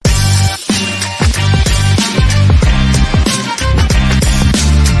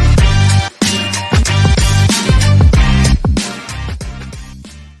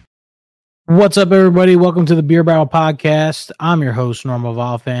What's up, everybody? Welcome to the Beer Barrel Podcast. I'm your host,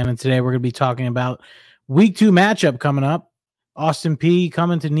 NormalVolFan, and today we're going to be talking about Week 2 matchup coming up. Austin Peay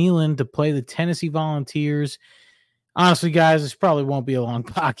coming to Neyland to play the Tennessee Volunteers. Honestly, guys, this probably won't be a long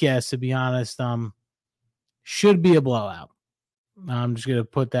podcast, to be honest. Should be a blowout. I'm just going to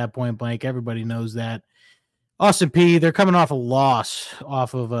put that point blank. Everybody knows that. Austin Peay, they're coming off a loss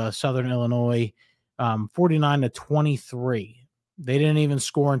off of Southern Illinois, 49-23. They didn't even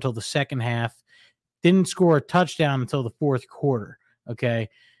score until the second half. Didn't score a touchdown until the fourth quarter. Okay.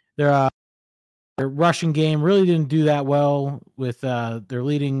 Their rushing game really didn't do that well with their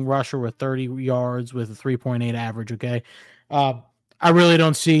leading rusher with 30 yards with a 3.8 average. Okay. I really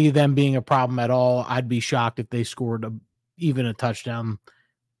don't see them being a problem at all. I'd be shocked if they scored even a touchdown.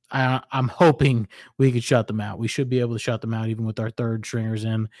 I'm hoping we could shut them out. We should be able to shut them out even with our third stringers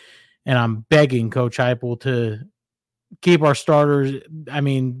in. And I'm begging Coach Heupel to keep our starters. I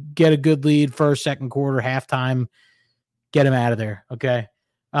mean, get a good lead first, second quarter, halftime, get him out of there. Okay.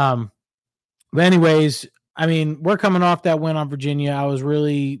 But anyways, I mean, we're coming off that win on Virginia. I was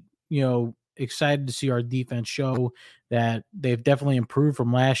really, excited to see our defense show that they've definitely improved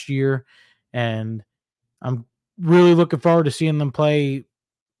from last year. And I'm really looking forward to seeing them play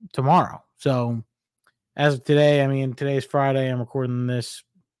tomorrow. So as of today, I mean, today's Friday. I'm recording this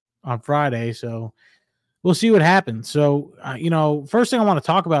on Friday. So we'll see what happens. So, first thing I want to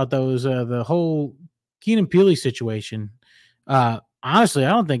talk about, though, is the whole Keenan Pili situation. Honestly, I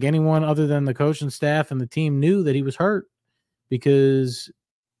don't think anyone other than the coaching staff and the team knew that he was hurt, because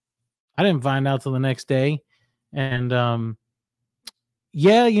I didn't find out till the next day. And,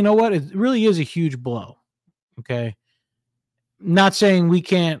 you know what? It really is a huge blow. Okay. Not saying we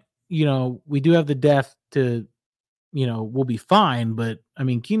can't, we do have the depth to, we'll be fine. But, I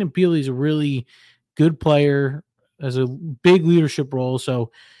mean, Keenan Pili is a really good player, has a big leadership role.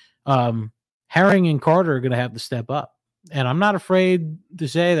 So Herring and Carter are going to have to step up. And I'm not afraid to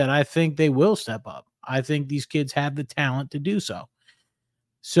say that I think they will step up. I think these kids have the talent to do so.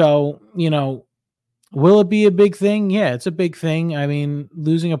 So, will it be a big thing? Yeah, it's a big thing. I mean,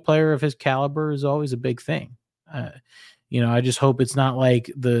 losing a player of his caliber is always a big thing. I just hope it's not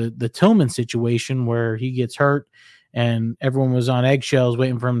like the Tillman situation where he gets hurt and everyone was on eggshells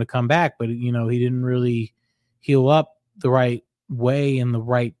waiting for him to come back, but he didn't really heal up the right way in the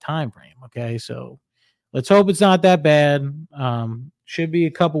right time frame. Okay, so let's hope it's not that bad. Should be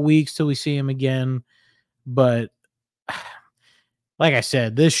a couple weeks till we see him again, but like I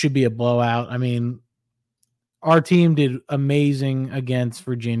said, this should be a blowout. I mean, our team did amazing against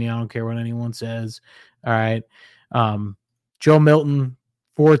Virginia. I don't care what anyone says. All right, Joe Milton,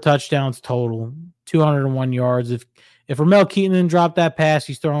 4 touchdowns total, 201 yards. If Ramel Keaton dropped that pass,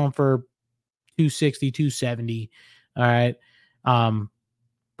 he's throwing for 260, 270. All right.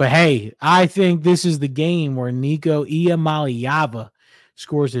 But hey, I think this is the game where Nico Iamaleava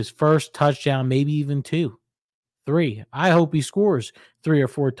scores his first touchdown, maybe even 2, 3. I hope he scores 3 or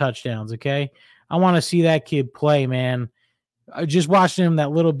 4 touchdowns. Okay. I want to see that kid play, man. Just watching him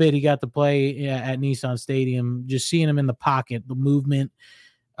that little bit he got to play at Nissan Stadium, just seeing him in the pocket, the movement.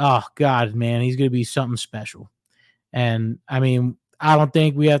 Oh, God, man, he's going to be something special. And, I mean, I don't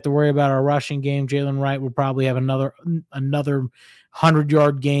think we have to worry about our rushing game. Jalen Wright will probably have another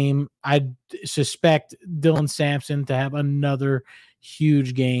 100-yard game. I suspect Dylan Sampson to have another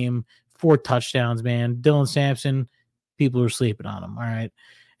huge game, 4 touchdowns, man. Dylan Sampson, people are sleeping on him, all right?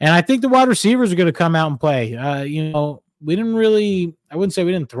 And I think the wide receivers are going to come out and play. We didn't really – I wouldn't say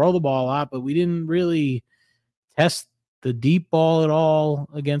we didn't throw the ball a lot, but we didn't really test the deep ball at all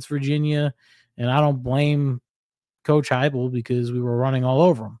against Virginia. And I don't blame Coach Heupel because we were running all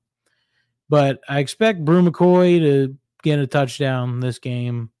over him. But I expect Brew McCoy to get a touchdown this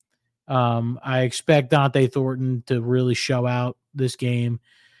game. I expect Dante Thornton to really show out this game.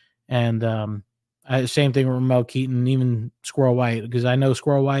 And same thing with Ramel Keaton, even Squirrel White, because I know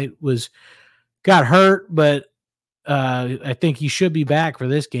Squirrel White got hurt, but I think he should be back for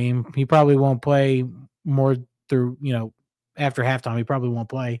this game. He probably won't play more through, after halftime. He probably won't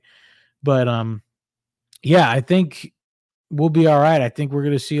play. But, I think we'll be all right. I think we're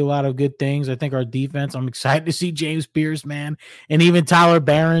going to see a lot of good things. I think our defense, I'm excited to see James Pierce, man, and even Tyler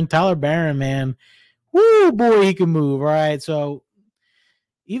Barron. Tyler Barron, man, woo, boy, he can move. All right, so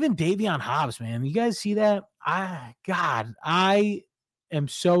even Davion Hobbs, man, you guys see that? I am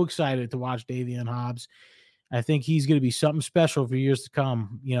so excited to watch Davion Hobbs. I think he's going to be something special for years to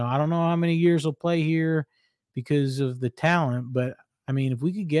come. I don't know how many years he'll play here because of the talent, but I mean, if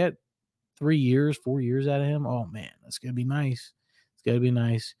we could get 3 years, 4 years out of him, oh man, that's going to be nice. It's going to be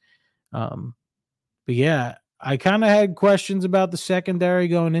nice. But yeah, I kind of had questions about the secondary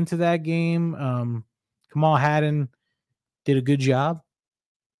going into that game. Kamal Haddon did a good job.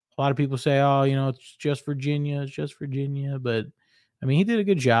 A lot of people say, "Oh, it's just Virginia, it's just Virginia," but I mean, he did a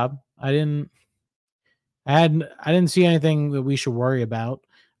good job. I didn't see anything that we should worry about.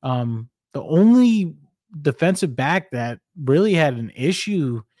 The only defensive back that really had an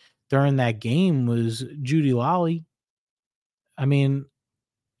issue during that game was Judy Lolly. I mean,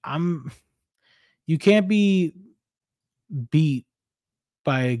 I'm you can't be beat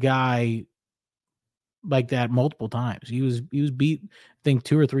by a guy like that multiple times. He was beat, I think,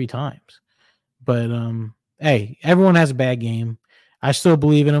 2 or 3 times. But hey, everyone has a bad game. I still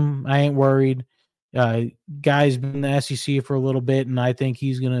believe in him. I ain't worried. Uh, Guy's been in the SEC for a little bit, and I think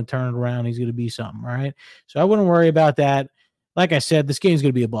he's going to turn it around. He's going to be something, all right? So I wouldn't worry about that. Like I said, this game's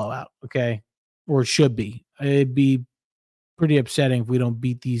going to be a blowout, okay? Or it should be. It'd be pretty upsetting if we don't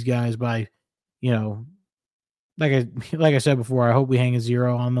beat these guys by, you know, like I said before, I hope we hang a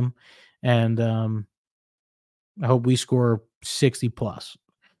 0 on them, and I hope we score 60 plus.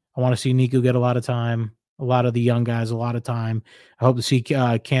 I want to see Nico get a lot of time, a lot of the young guys a lot of time. I hope to see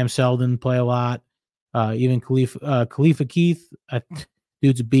Cam Seldon play a lot. Even Khalifa Keith,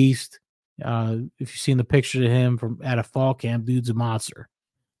 dude's a beast. If you've seen the picture of him from at a fall camp, dude's a monster.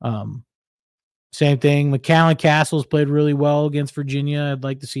 Same thing. McAllen Castles played really well against Virginia. I'd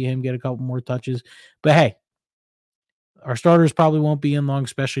like to see him get a couple more touches. But hey, our starters probably won't be in long,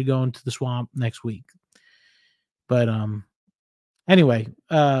 especially going to the Swamp next week. But anyway,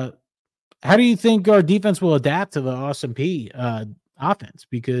 how do you think our defense will adapt to the Austin Peay offense?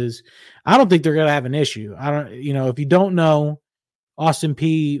 Because I don't think they're going to have an issue. If you don't know, Austin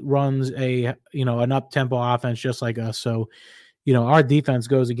Peay runs an up-tempo offense just like us. So, our defense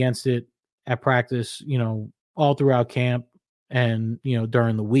goes against it at practice, all throughout camp and,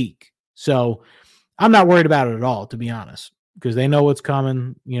 during the week. So I'm not worried about it at all, to be honest, because they know what's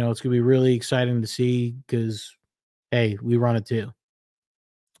coming. It's going to be really exciting to see because, hey, we run it too.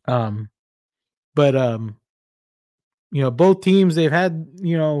 But both teams, they've had,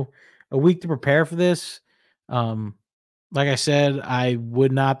 a week to prepare for this. Like I said, I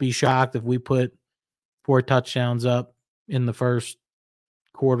would not be shocked if we put 4 touchdowns up in the first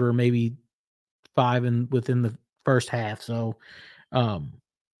quarter, maybe 5 within the first half. So,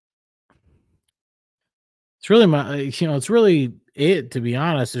 it's really it, to be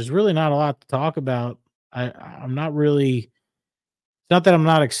honest. There's really not a lot to talk about. I'm not really, it's not that I'm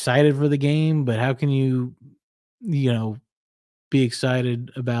not excited for the game, but how can you be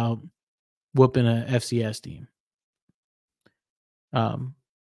excited about whooping a FCS team?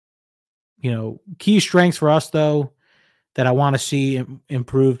 Key strengths for us, though, that I want to see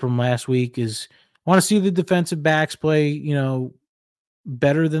improved from last week is I want to see the defensive backs play,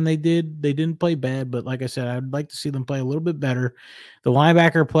 better than they did. They didn't play bad, but like I said, I'd like to see them play a little bit better. The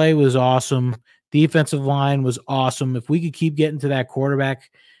linebacker play was awesome. Defensive line was awesome. If we could keep getting to that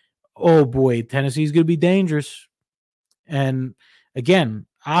quarterback, oh boy, Tennessee's going to be dangerous. And again,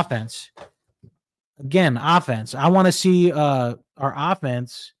 offense. I want to see our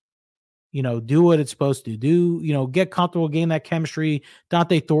offense, do what it's supposed to do, get comfortable, gain that chemistry.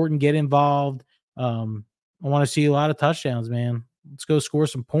 Dante Thornton, get involved. I want to see a lot of touchdowns, man. Let's go score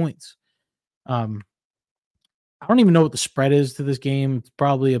some points. I don't even know what the spread is to this game. It's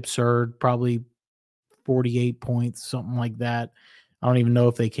probably absurd, probably 48 points, something like that. I don't even know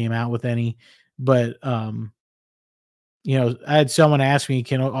if they came out with any, but I had someone ask me,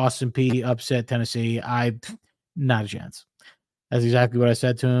 can Austin Peay upset Tennessee? Not a chance. That's exactly what I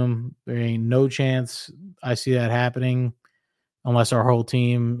said to him. There ain't no chance I see that happening unless our whole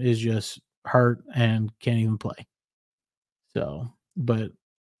team is just hurt and can't even play. So, but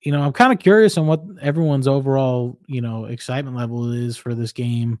I'm kind of curious on what everyone's overall, excitement level is for this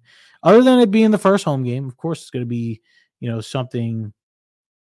game. Other than it being the first home game, of course, it's going to be, something,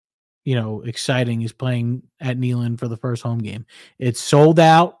 exciting is playing at Neyland for the first home game. It's sold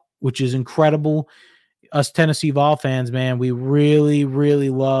out, which is incredible. Us Tennessee Vol fans, man, we really, really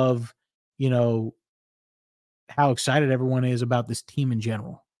love, how excited everyone is about this team in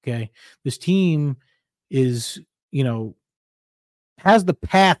general. Okay. This team is, has the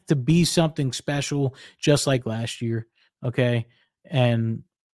path to be something special, just like last year. Okay. And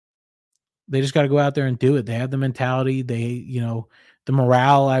they just got to go out there and do it. They have the mentality. They, the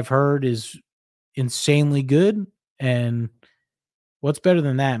morale I've heard is insanely good. And what's better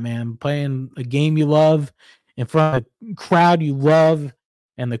than that, man? Playing a game you love in front of a crowd you love,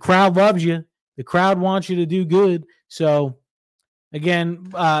 and the crowd loves you. The crowd wants you to do good. So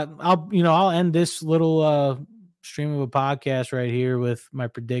again, I'll end this little stream of a podcast right here with my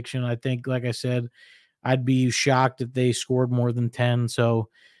prediction. I think, like I said, I'd be shocked if they scored more than 10. So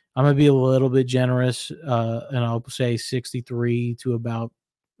I'm going to be a little bit generous, and I'll say 63 to about,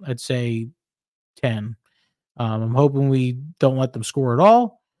 I'd say 10. I'm hoping we don't let them score at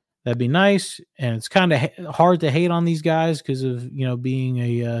all. That'd be nice. And it's kind of hard to hate on these guys because of, being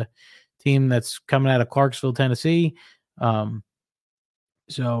a team that's coming out of Clarksville, Tennessee.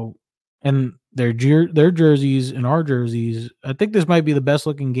 So, and their jerseys and our jerseys, I think this might be the best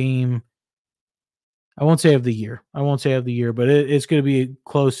looking game. I won't say of the year, but it's going to be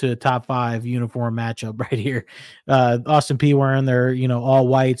close to a top 5 uniform matchup right here. Austin Peay wearing their, all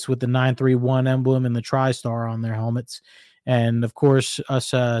whites with the 931 emblem and the TriStar on their helmets. And of course,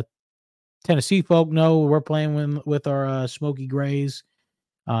 us Tennessee folk know we're playing with our smoky grays.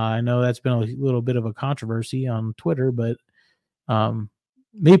 I know that's been a little bit of a controversy on Twitter, but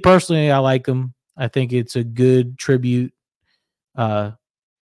me personally, I like them. I think it's a good tribute to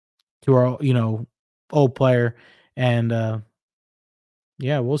our, old player. And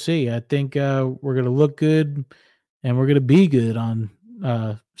yeah, we'll see. I think we're going to look good and we're going to be good on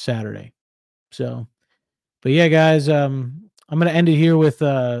Saturday. So, but yeah, guys, I'm going to end it here with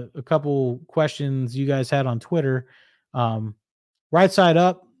a couple questions you guys had on Twitter. Right side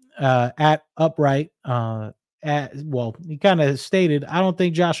up at upright. He kind of stated, I don't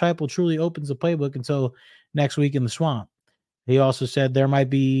think Josh Heupel truly opens the playbook until next week in the Swamp. He also said there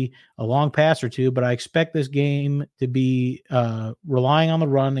might be a long pass or two, but I expect this game to be relying on the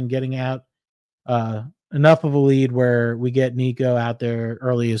run and getting out enough of a lead where we get Nico out there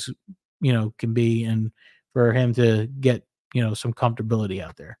early as can be, and for him to get some comfortability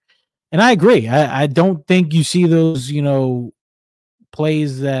out there. And I agree. I don't think you see those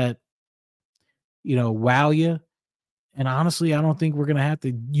plays that wow you. And honestly, I don't think we're gonna have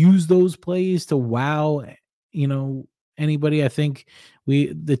to use those plays to wow anybody. I think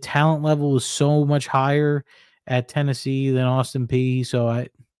the talent level is so much higher at Tennessee than Austin Peay. So I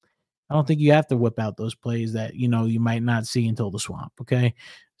don't think you have to whip out those plays that you might not see until the Swamp. Okay.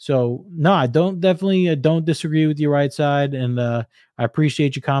 So no, I don't disagree with your right side. And I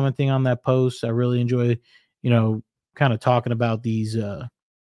appreciate you commenting on that post. I really enjoy, kind of talking about these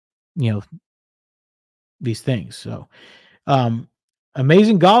these things. So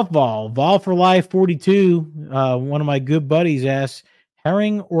amazing golf Vol for life 42. One of my good buddies asks,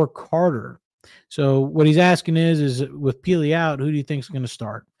 Herring or Carter? So what he's asking is with Peely out, who do you think is going to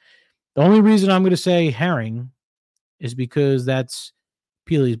start? The only reason I'm going to say Herring is because that's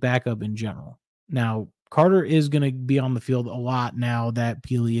Peely's backup in general. Now, Carter is going to be on the field a lot now that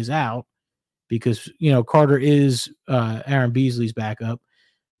Peely is out because, Carter is Aaron Beasley's backup.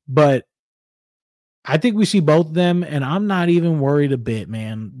 But I think we see both of them, and I'm not even worried a bit,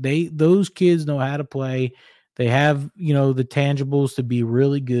 man. Those kids know how to play. They have, the tangibles to be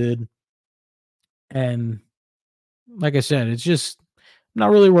really good. And like I said, it's just I'm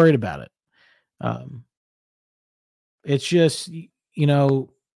not really worried about it. It's just,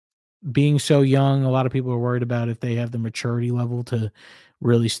 being so young, a lot of people are worried about if they have the maturity level to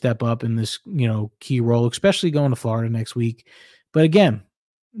really step up in this, key role, especially going to Florida next week. But again,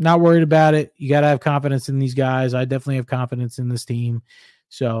 not worried about it. You got to have confidence in these guys. I definitely have confidence in this team.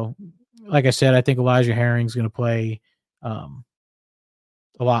 So, like I said, I think Elijah Herring's going to play a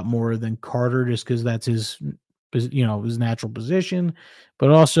lot more than Carter just because that's his natural position.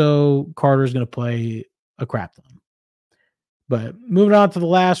 But also, Carter's going to play a crap ton. But moving on to the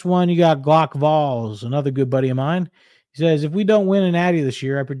last one, you got Glock Vols, another good buddy of mine. He says, if we don't win an Addy this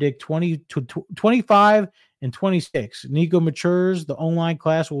year, I predict 25 and 26. Nico matures. The online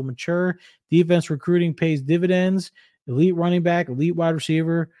class will mature. Defense recruiting pays dividends. Elite running back, elite wide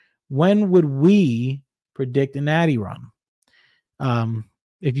receiver. When would we predict an Addy run?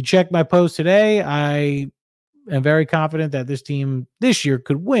 If you check my post today, I am very confident that this team this year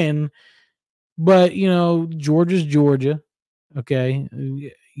could win. But, Georgia's Georgia. Okay.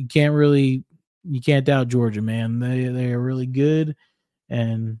 You can't doubt Georgia, man. They are really good.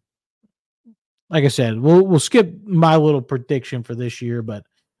 And like I said, we'll skip my little prediction for this year, but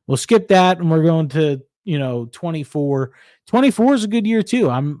we'll skip that and we're going to, 24. 24 is a good year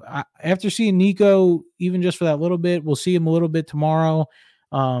too. After seeing Nico, even just for that little bit, we'll see him a little bit tomorrow.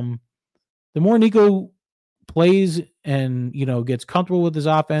 The more Nico plays and, gets comfortable with his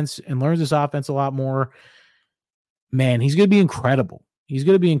offense and learns his offense a lot more, man, he's going to be incredible. He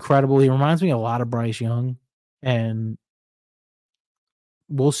reminds me a lot of Bryce Young, and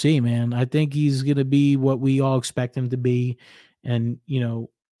we'll see, man. I think he's going to be what we all expect him to be. And,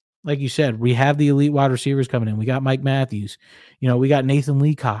 like you said, we have the elite wide receivers coming in. We got Mike Matthews. We got Nathan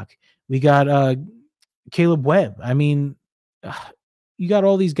Leacock. We got Caleb Webb. I mean, you got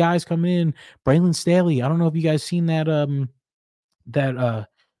all these guys coming in. Braylon Staley. I don't know if you guys seen that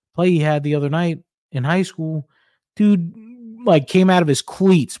play he had the other night in high school. Dude, like, came out of his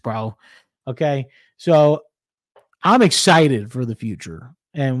cleats, bro. Okay. So I'm excited for the future.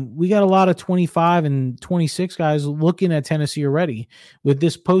 And we got a lot of 25 and 26 guys looking at Tennessee already with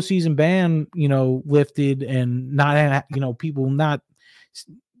this postseason ban, lifted, and not, people not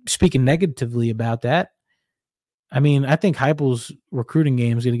speaking negatively about that. I mean, I think Heupel's recruiting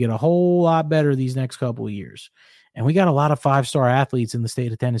game is going to get a whole lot better these next couple of years. And we got a lot of 5-star athletes in the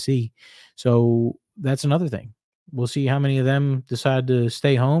state of Tennessee. So that's another thing. We'll see how many of them decide to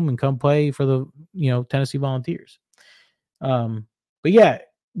stay home and come play for the, Tennessee Volunteers. But yeah,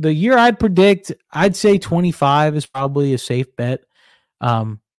 the year I'd predict, I'd say 25 is probably a safe bet.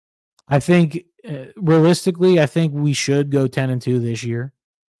 I think realistically, I think we should go 10-2 this year.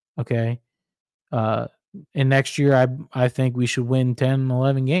 Okay. And next year, I think we should win 10,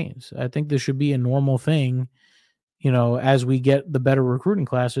 11 games. I think this should be a normal thing, as we get the better recruiting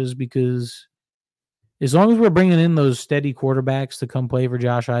classes, because as long as we're bringing in those steady quarterbacks to come play for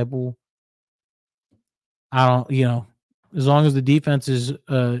Josh Heupel, as long as the defense is,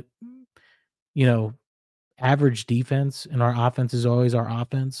 average defense and our offense is always our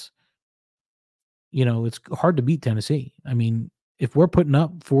offense, it's hard to beat Tennessee. I mean, if we're putting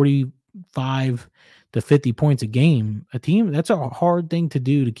up 45 to 50 points a game, a team, that's a hard thing to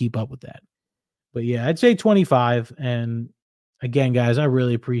do to keep up with that. But yeah, I'd say 25. And again, guys, I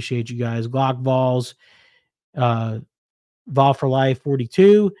really appreciate you guys. Glock Vols, Vol for Life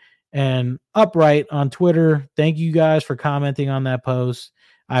 42, and Upright on Twitter. Thank you guys for commenting on that post.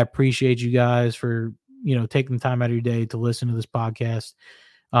 I appreciate you guys for, taking the time out of your day to listen to this podcast.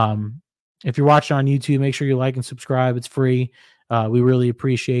 If you're watching on YouTube, make sure you like and subscribe. It's free. We really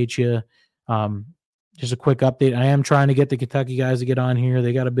appreciate you. Just a quick update. I am trying to get the Kentucky guys to get on here.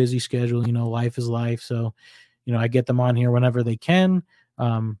 They got a busy schedule. Life is life. So, I get them on here whenever they can.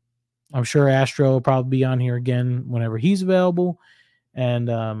 I'm sure Astro will probably be on here again whenever he's available.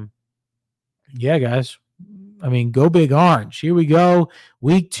 And yeah, guys, I mean, go Big Orange. Here we go.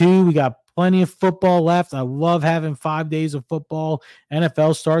 Week 2. We got plenty of football left. I love having 5 days of football.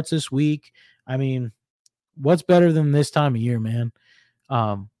 NFL starts this week. I mean, what's better than this time of year, man?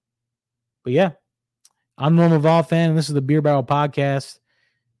 But yeah, I'm NormalVolFan, and this is the Beer Barrel Podcast.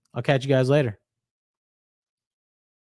 I'll catch you guys later.